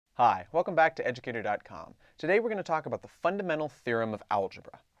Hi, welcome back to Educator.com. Today we're going to talk about the fundamental theorem of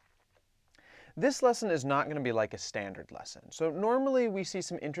algebra. This lesson is not going to be like a standard lesson. So normally we see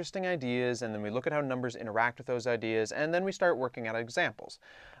some interesting ideas and then we look at how numbers interact with those ideas and then we start working out examples.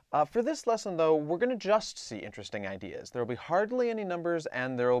 For this lesson though, we're going to just see interesting ideas. There will be hardly any numbers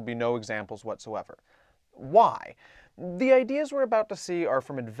and there will be no examples whatsoever. Why? The ideas we're about to see are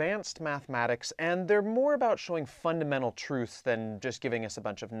from advanced mathematics, and they're more about showing fundamental truths than just giving us a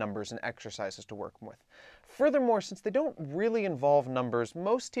bunch of numbers and exercises to work with. Furthermore, since they don't really involve numbers,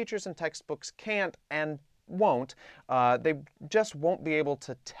 most teachers and textbooks can't and won't. They just won't be able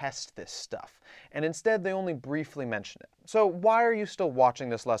to test this stuff. And instead, they only briefly mention it. So why are you still watching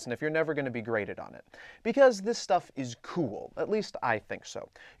this lesson if you're never going to be graded on it? Because this stuff is cool. At least I think so.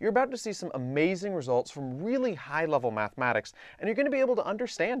 You're about to see some amazing results from really high-level mathematics, and you're going to be able to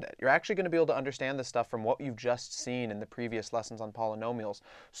understand it. You're actually going to be able to understand this stuff from what you've just seen in the previous lessons on polynomials.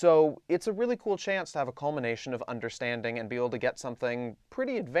 So it's a really cool chance to have a culmination of understanding and be able to get something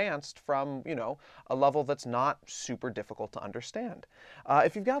pretty advanced from, a level that's not super difficult to understand.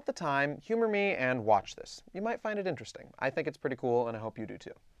 If you've got the time, humor me and watch this. You might find it interesting. I think it's pretty cool, and I hope you do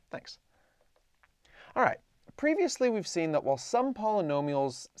too. Thanks. All right. Previously, we've seen that while some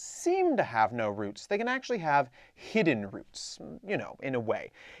polynomials seem to have no roots, they can actually have hidden roots, in a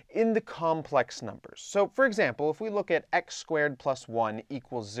way, in the complex numbers. So, for example, if we look at x squared plus 1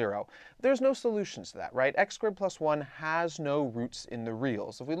 equals 0, there's no solutions to that, right? X squared plus 1 has no roots in the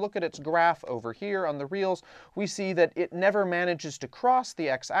reals. If we look at its graph over here on the reals, we see that it never manages to cross the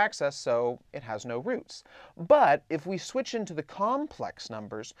x-axis, so it has no roots. But if we switch into the complex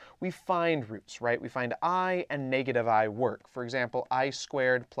numbers, we find roots, right? We find I and negative I work. For example, I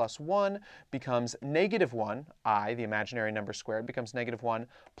squared plus 1 becomes negative 1. I, the imaginary number squared, becomes negative 1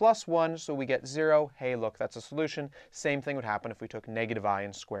 plus 1, so we get 0. Hey, look, that's a solution. Same thing would happen if we took negative I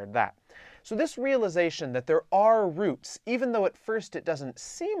and squared that. So this realization that there are roots, even though at first it doesn't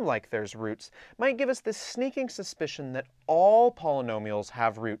seem like there's roots, might give us this sneaking suspicion that all polynomials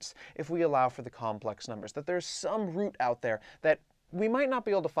have roots if we allow for the complex numbers, that there's some root out there that we might not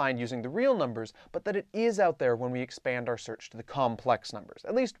be able to find using the real numbers, but that it is out there when we expand our search to the complex numbers.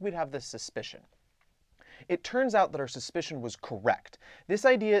 At least we'd have this suspicion. It turns out that our suspicion was correct. This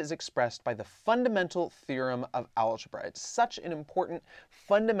idea is expressed by the fundamental theorem of algebra. It's such an important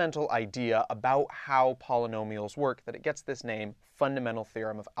fundamental idea about how polynomials work that it gets this name, fundamental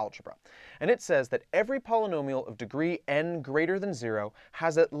theorem of algebra. And it says that every polynomial of degree n greater than 0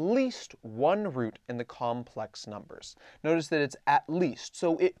 has at least one root in the complex numbers. Notice that it's at least,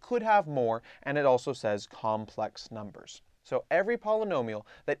 so it could have more, and it also says complex numbers. So every polynomial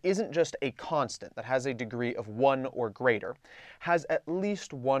that isn't just a constant, that has a degree of 1 or greater, has at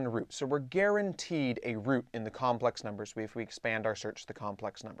least one root. So we're guaranteed a root in the complex numbers if we expand our search to the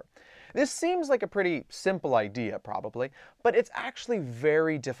complex number. This seems like a pretty simple idea, probably, but it's actually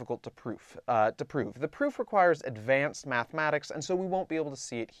very difficult to prove. The proof requires advanced mathematics, and so we won't be able to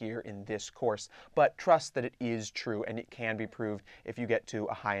see it here in this course. But trust that it is true, and it can be proved if you get to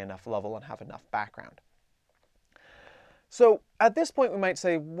a high enough level and have enough background. So at this point we might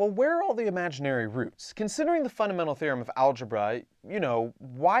say, well, where are all the imaginary roots? Considering the fundamental theorem of algebra,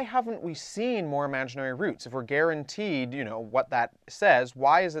 why haven't we seen more imaginary roots? If we're guaranteed, what that says,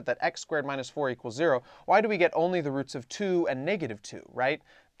 why is it that x squared minus 4 equals 0? Why do we get only the roots of 2 and negative 2, right?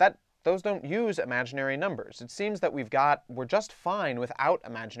 Those don't use imaginary numbers. It seems that we're just fine without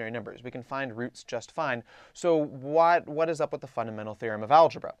imaginary numbers. We can find roots just fine. So what is up with the fundamental theorem of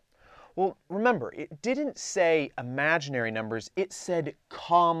algebra? Well, remember, it didn't say imaginary numbers, it said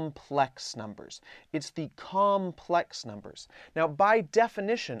complex numbers. It's the complex numbers. Now, by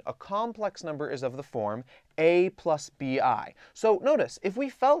definition, a complex number is of the form a plus bi. So notice, if we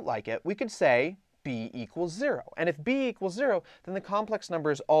felt like it, we could say b equals 0. And if b equals 0, then the complex number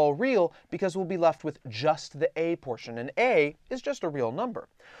is all real because we'll be left with just the a portion, and a is just a real number.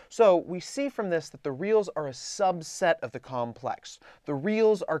 So we see from this that the reals are a subset of the complex. The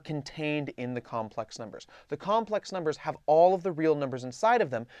reals are contained in the complex numbers. The complex numbers have all of the real numbers inside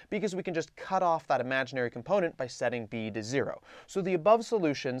of them because we can just cut off that imaginary component by setting b to 0. So the above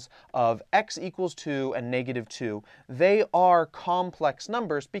solutions of x equals 2 and negative 2, they are complex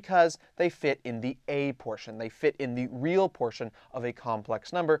numbers because they fit in the a portion. They fit in the real portion of a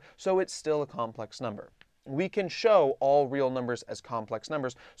complex number, so it's still a complex number. We can show all real numbers as complex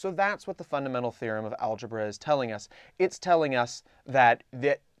numbers, so that's what the fundamental theorem of algebra is telling us. It's telling us that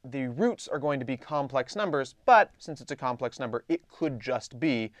the roots are going to be complex numbers, but since it's a complex number, it could just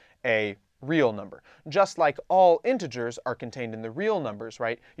be a real number. Just like all integers are contained in the real numbers,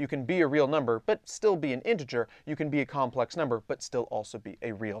 right? You can be a real number, but still be an integer. You can be a complex number, but still also be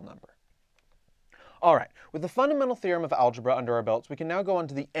a real number. All right, with the fundamental theorem of algebra under our belts, we can now go on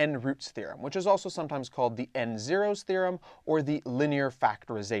to the n-roots theorem, which is also sometimes called the n-zeros theorem or the linear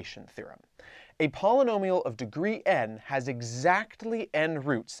factorization theorem. A polynomial of degree n has exactly n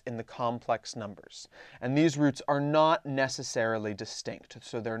roots in the complex numbers, and these roots are not necessarily distinct,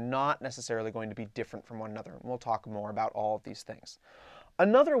 so they're not necessarily going to be different from one another, and we'll talk more about all of these things.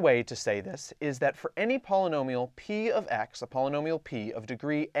 Another way to say this is that for any polynomial p of x, a polynomial p of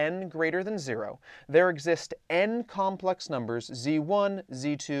degree n greater than 0, there exist n complex numbers z1,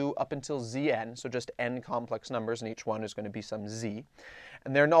 z2, up until zn, so just n complex numbers, and each one is going to be some z.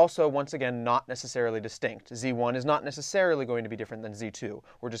 And they're also, once again, not necessarily distinct. Z1 is not necessarily going to be different than Z2.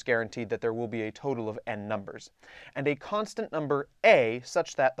 We're just guaranteed that there will be a total of n numbers. And a constant number a,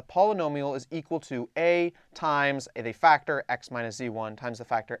 such that the polynomial is equal to a times the factor x minus Z1 times the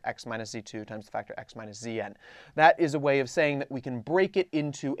factor x minus Z2 times the factor x minus Zn. That is a way of saying that we can break it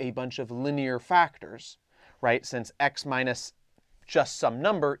into a bunch of linear factors, right? Since x minus just some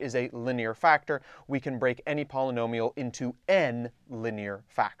number is a linear factor, we can break any polynomial into n linear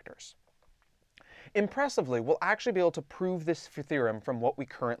factors. Impressively, we'll actually be able to prove this theorem from what we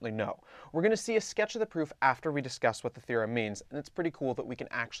currently know. We're going to see a sketch of the proof after we discuss what the theorem means, and it's pretty cool that we can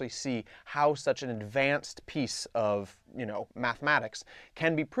actually see how such an advanced piece of, mathematics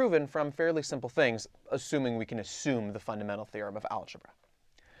can be proven from fairly simple things, assuming we can assume the fundamental theorem of algebra.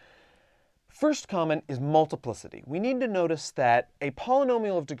 First comment is multiplicity. We need to notice that a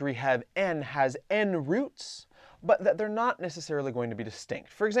polynomial of degree n has n roots, but that they're not necessarily going to be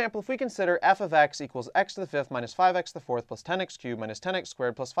distinct. For example, if we consider f of x equals x to the fifth minus 5x to the fourth plus 10x cubed minus 10x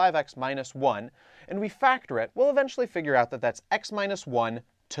squared plus 5x minus 1, and we factor it, we'll eventually figure out that that's x minus 1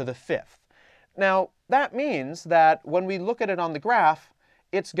 to the fifth. Now, that means that when we look at it on the graph,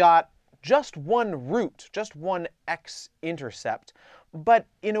 it's got just one root, just one x-intercept, but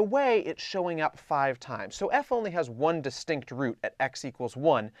in a way it's showing up 5 times. So f only has one distinct root at x equals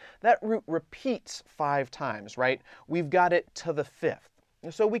 1. That root repeats 5 times, right? We've got it to the fifth.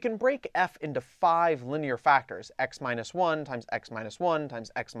 So we can break f into 5 linear factors, x minus 1 times x minus 1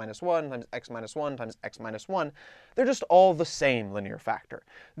 times x minus 1 times x minus 1 times x minus 1. They're just all the same linear factor.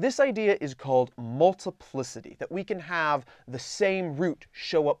 This idea is called multiplicity, that we can have the same root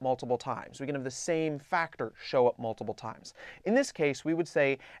show up multiple times. We can have the same factor show up multiple times. In this case, we would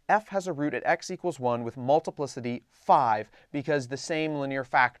say f has a root at x equals 1 with multiplicity 5, because the same linear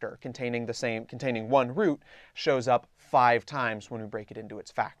factor containing one root shows up 5 times when we break it into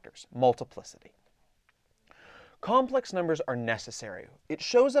its factors, multiplicity. Complex numbers are necessary. It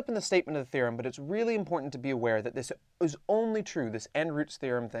shows up in the statement of the theorem, but it's really important to be aware that this is only true, this n-roots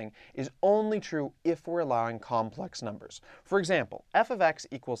theorem thing is only true if we're allowing complex numbers. For example, f of x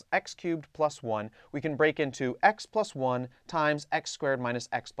equals x cubed plus 1, we can break into x plus 1 times x squared minus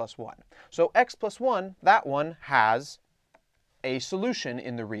x plus 1. So x plus 1, that one has a solution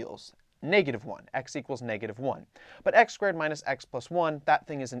in the reals. -1, x equals -1. But x squared minus x plus 1, that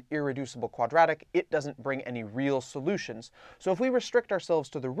thing is an irreducible quadratic. It doesn't bring any real solutions. So if we restrict ourselves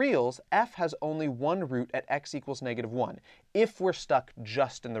to the reals, f has only one root at x equals -1, if we're stuck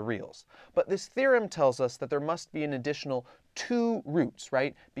just in the reals. But this theorem tells us that there must be an additional 2 roots,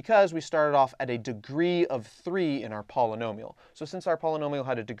 right? Because we started off at a degree of 3 in our polynomial. So since our polynomial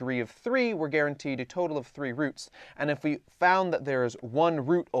had a degree of 3, we're guaranteed a total of 3 roots. And if we found that there is one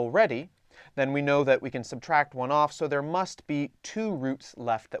root already, then we know that we can subtract one off, so there must be 2 roots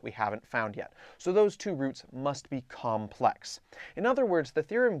left that we haven't found yet. So those 2 roots must be complex. In other words, the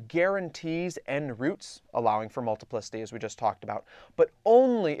theorem guarantees n roots, allowing for multiplicity as we just talked about, but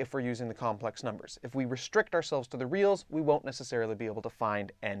only if we're using the complex numbers. If we restrict ourselves to the reals, we won't necessarily be able to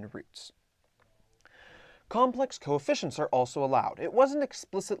find n roots. Complex coefficients are also allowed. It wasn't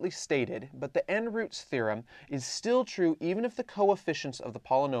explicitly stated, but the n-roots theorem is still true even if the coefficients of the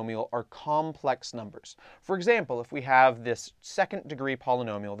polynomial are complex numbers. For example, if we have this second-degree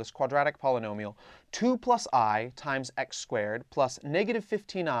polynomial, this quadratic polynomial, 2 plus I times x squared plus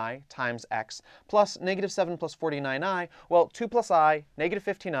 -15i times x plus -7 plus 49i, well, 2 plus I,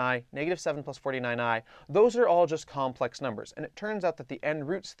 -15i, -7 plus 49i, those are all just complex numbers. And it turns out that the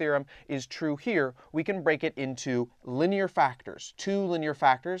n-roots theorem is true here. We can break it into linear factors, 2 linear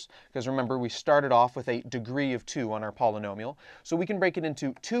factors, because remember we started off with a degree of 2 on our polynomial. So we can break it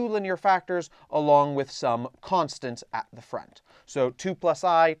into 2 linear factors along with some constants at the front. So 2 plus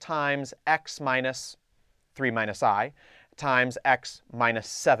I times x minus 3 minus I times x minus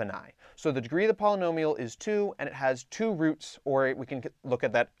 7i. So the degree of the polynomial is 2, and it has 2 roots, or we can look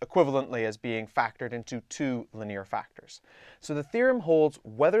at that equivalently as being factored into 2 linear factors. So the theorem holds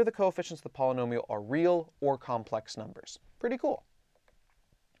whether the coefficients of the polynomial are real or complex numbers. Pretty cool.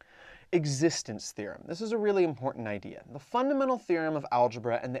 Existence theorem. This is a really important idea. The fundamental theorem of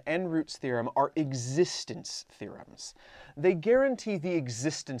algebra and the n-roots theorem are existence theorems. They guarantee the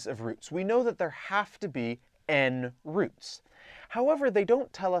existence of roots. We know that there have to be n roots. However, they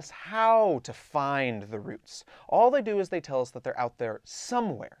don't tell us how to find the roots. All they do is they tell us that they're out there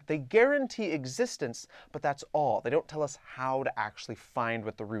somewhere. They guarantee existence, but that's all. They don't tell us how to actually find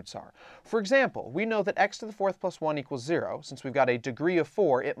what the roots are. For example, we know that x to the 4th plus 1 equals 0. Since we've got a degree of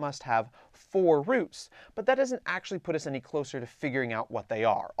 4, it must have 4 roots, but that doesn't actually put us any closer to figuring out what they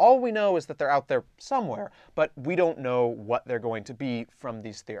are. All we know is that they're out there somewhere, but we don't know what they're going to be from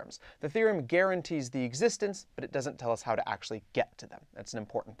these theorems. The theorem guarantees the existence, but it doesn't tell us how to actually get to them. That's an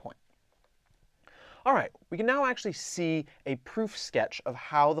important point. All right, we can now actually see a proof sketch of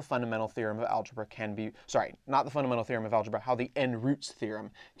how the fundamental theorem of algebra can be, sorry, not the fundamental theorem of algebra, how the n-roots theorem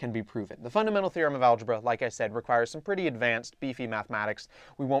can be proven. The fundamental theorem of algebra, like I said, requires some pretty advanced, beefy mathematics.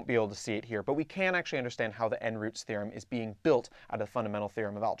 We won't be able to see it here, but we can actually understand how the n-roots theorem is being built out of the fundamental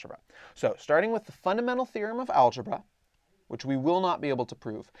theorem of algebra. So, starting with the fundamental theorem of algebra, which we will not be able to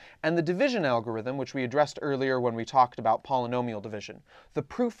prove, and the division algorithm, which we addressed earlier when we talked about polynomial division, the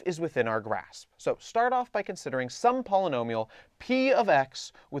proof is within our grasp. So start off by considering some polynomial p of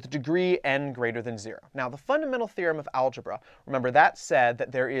x with degree n greater than 0. Now, the fundamental theorem of algebra, remember that said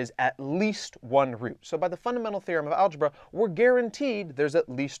that there is at least one root. So by the fundamental theorem of algebra, we're guaranteed there's at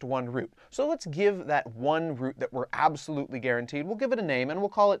least one root. So let's give that one root that we're absolutely guaranteed, we'll give it a name, and we'll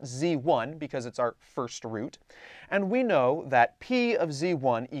call it z1 because it's our first root. And we know that p of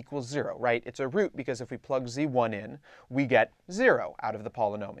z1 equals 0, right? It's a root because if we plug z1 in, we get 0 out of the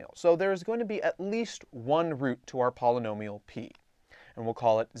polynomial. So there's going to be at least one root to our polynomial p, and we'll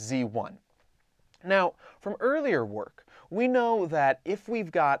call it z1. Now, from earlier work, we know that if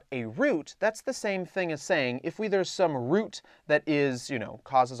we've got a root, that's the same thing as saying if there's some root that is,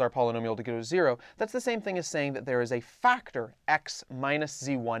 causes our polynomial to go to 0, that's the same thing as saying that there is a factor x minus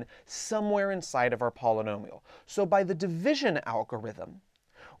z1 somewhere inside of our polynomial. So by the division algorithm,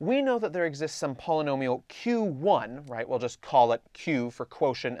 we know that there exists some polynomial q1, right? We'll just call it q for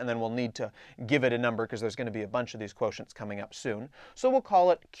quotient, and then we'll need to give it a number because there's going to be a bunch of these quotients coming up soon. So we'll call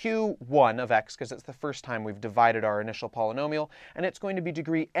it q1 of x because it's the first time we've divided our initial polynomial, and it's going to be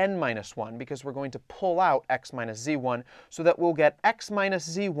degree n minus 1 because we're going to pull out x minus z1 so that we'll get x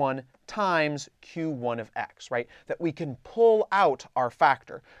minus z1 times q1 of x, right? That we can pull out our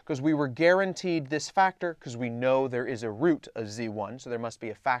factor because we were guaranteed this factor because we know there is a root of z1, so there must be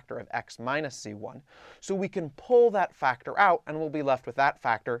a factor of x minus z1. So we can pull that factor out and we'll be left with that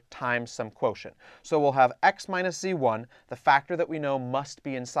factor times some quotient. So we'll have x minus z1, the factor that we know must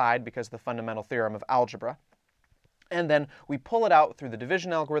be inside because of the fundamental theorem of algebra. And then we pull it out through the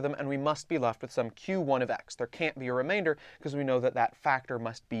division algorithm, and we must be left with some q1 of x. There can't be a remainder because we know that that factor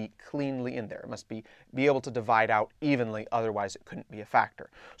must be cleanly in there. It must be able to divide out evenly, otherwise it couldn't be a factor.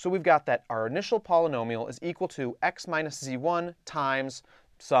 So we've got that our initial polynomial is equal to x minus z1 times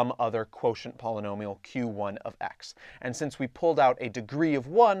some other quotient polynomial q1 of x. And since we pulled out a degree of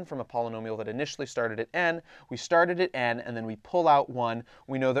 1 from a polynomial that initially started at n, we started at n and then we pull out 1,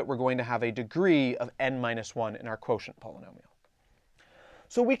 we know that we're going to have a degree of n minus 1 in our quotient polynomial.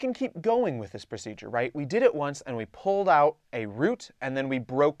 So we can keep going with this procedure, right? We did it once and we pulled out a root and then we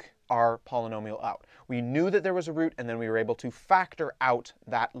broke our polynomial out. We knew that there was a root and then we were able to factor out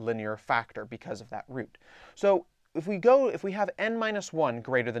that linear factor because of that root. So if we have n minus 1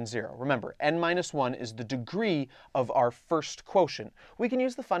 greater than 0, remember, n minus 1 is the degree of our first quotient, we can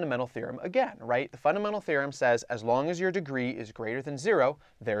use the fundamental theorem again, right? The fundamental theorem says as long as your degree is greater than 0,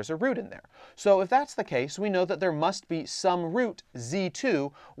 there's a root in there. So if that's the case, we know that there must be some root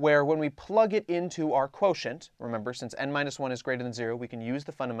z2 where when we plug it into our quotient, remember, since n minus 1 is greater than 0, we can use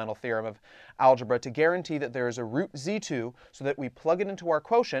the fundamental theorem of algebra to guarantee that there is a root z2 so that we plug it into our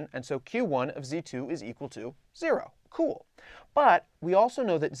quotient, and so q1 of z2 is equal to 0. Cool. But we also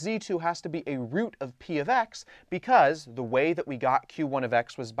know that z2 has to be a root of p of x because the way that we got q1 of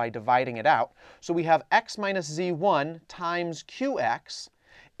x was by dividing it out. So we have x minus z1 times qx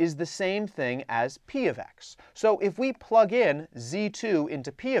is the same thing as p of x. So if we plug in z2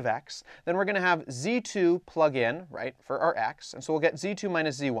 into p of x, then we're going to have z2 plug in, right, for our x. And so we'll get z2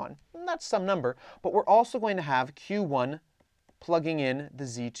 minus z1. And that's some number. But we're also going to have q1 plugging in the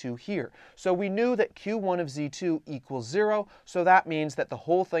z2 here. So we knew that q1 of z2 equals 0, so that means that the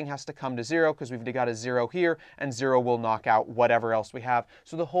whole thing has to come to 0 because we've got a 0 here, and 0 will knock out whatever else we have.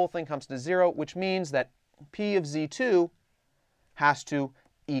 So the whole thing comes to 0, which means that p of z2 has to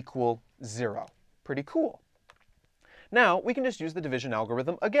equal 0. Pretty cool. Now, we can just use the division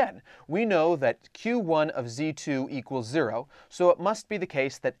algorithm again. We know that q1 of z2 equals 0, so it must be the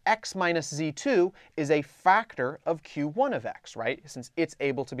case that x minus z2 is a factor of q1 of x, right? Since it's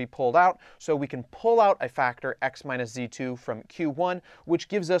able to be pulled out, so we can pull out a factor x minus z2 from q1, which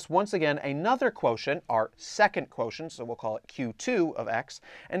gives us, once again, another quotient, our second quotient, so we'll call it q2 of x,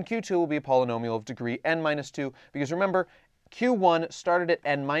 and q2 will be a polynomial of degree n minus 2, because remember, q1 started at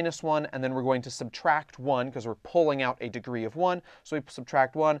n minus 1, and then we're going to subtract 1 because we're pulling out a degree of 1. So we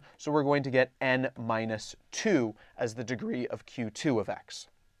subtract 1, so we're going to get n minus 2 as the degree of q2 of x.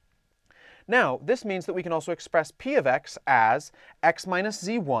 Now, this means that we can also express p of x as x minus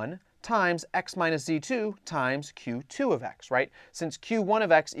z1 times x minus z2 times q2 of x, right? Since q1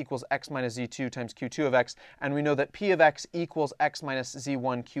 of x equals x minus z2 times q2 of x, and we know that p of x equals x minus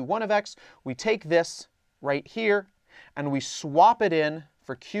z1 q1 of x, we take this right here, and we swap it in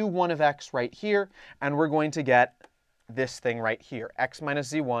for q1 of x right here, and we're going to get this thing right here, x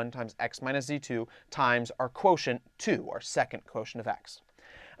minus z1 times x minus z2 times our quotient 2, our second quotient of x.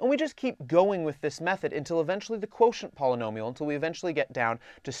 And we just keep going with this method until eventually the quotient polynomial, until we eventually get down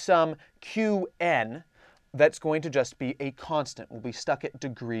to some qn that's going to just be a constant. We'll be stuck at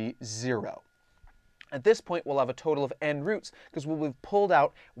degree 0. At this point, we'll have a total of n roots because we'll have pulled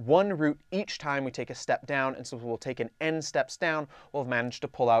out one root each time we take a step down, and so we'll take an n steps down. We'll have managed to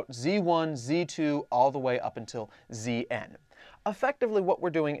pull out z1, z2, all the way up until zn. Effectively, what we're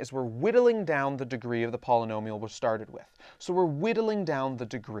doing is we're whittling down the degree of the polynomial we started with. So we're whittling down the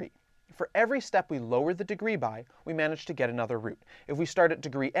degree. For every step we lower the degree by, we manage to get another root. If we start at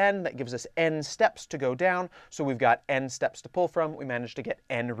degree n, that gives us n steps to go down, so we've got n steps to pull from, we manage to get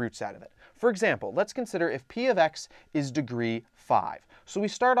n roots out of it. For example, let's consider if p of x is degree 5. So we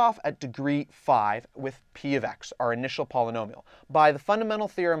start off at degree 5 with p of x, our initial polynomial. By the fundamental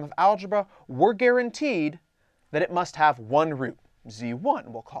theorem of algebra, we're guaranteed that it must have one root, z1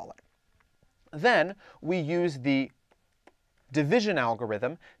 we'll call it. Then we use the division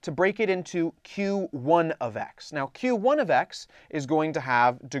algorithm to break it into q1 of x. Now, q1 of x is going to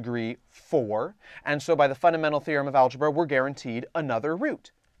have degree 4, and so by the fundamental theorem of algebra, we're guaranteed another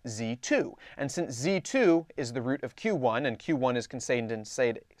root, z2. And since z2 is the root of q1, and q1 is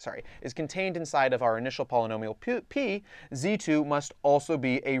contained inside of our initial polynomial p, z2 must also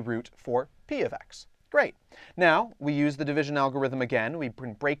be a root for p of x. Great. Now, we use the division algorithm again. We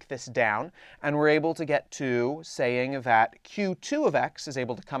can break this down, and we're able to get to saying that q2 of x is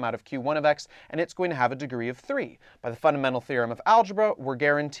able to come out of q1 of x, and it's going to have a degree of 3. By the fundamental theorem of algebra, we're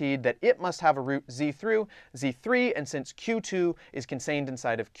guaranteed that it must have a root z3, and since q2 is contained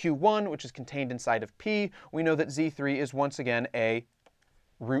inside of q1, which is contained inside of p, we know that z3 is once again a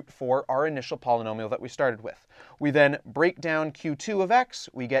root for our initial polynomial that we started with. We then break down q2 of x,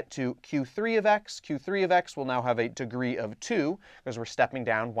 we get to q3 of x. q3 of x will now have a degree of 2, because we're stepping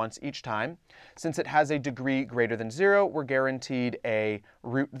down once each time. Since it has a degree greater than 0, we're guaranteed a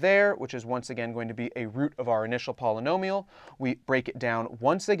root there, which is once again going to be a root of our initial polynomial. We break it down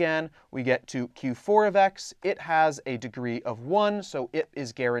once again, we get to q4 of x. It has a degree of 1, so it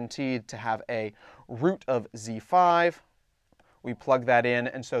is guaranteed to have a root of z5. We plug that in,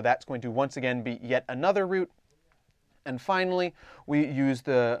 and so that's going to once again be yet another root. And finally, we use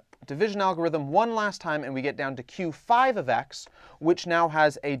the division algorithm one last time, and we get down to q5 of x, which now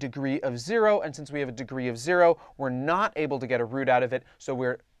has a degree of 0. And since we have a degree of 0, we're not able to get a root out of it,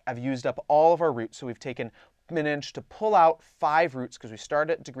 so have used up all of our roots. So we've managed to pull out 5 roots because we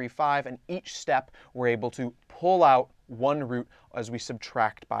started at degree 5, and each step we're able to pull out one root as we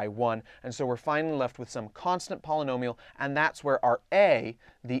subtract by 1. And so we're finally left with some constant polynomial, and that's where our a,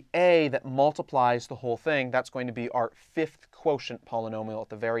 the a that multiplies the whole thing, that's going to be our 5th quotient polynomial at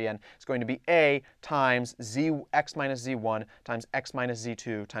the very end. It's going to be a times x minus z1 times x minus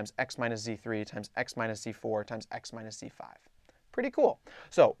z2 times x minus z3 times x minus z4 times x minus z5. Pretty cool.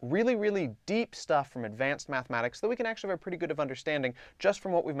 So really, really deep stuff from advanced mathematics that we can actually have a pretty good of understanding just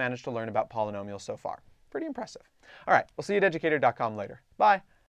from what we've managed to learn about polynomials so far. Pretty impressive. All right, we'll see you at educator.com later. Bye.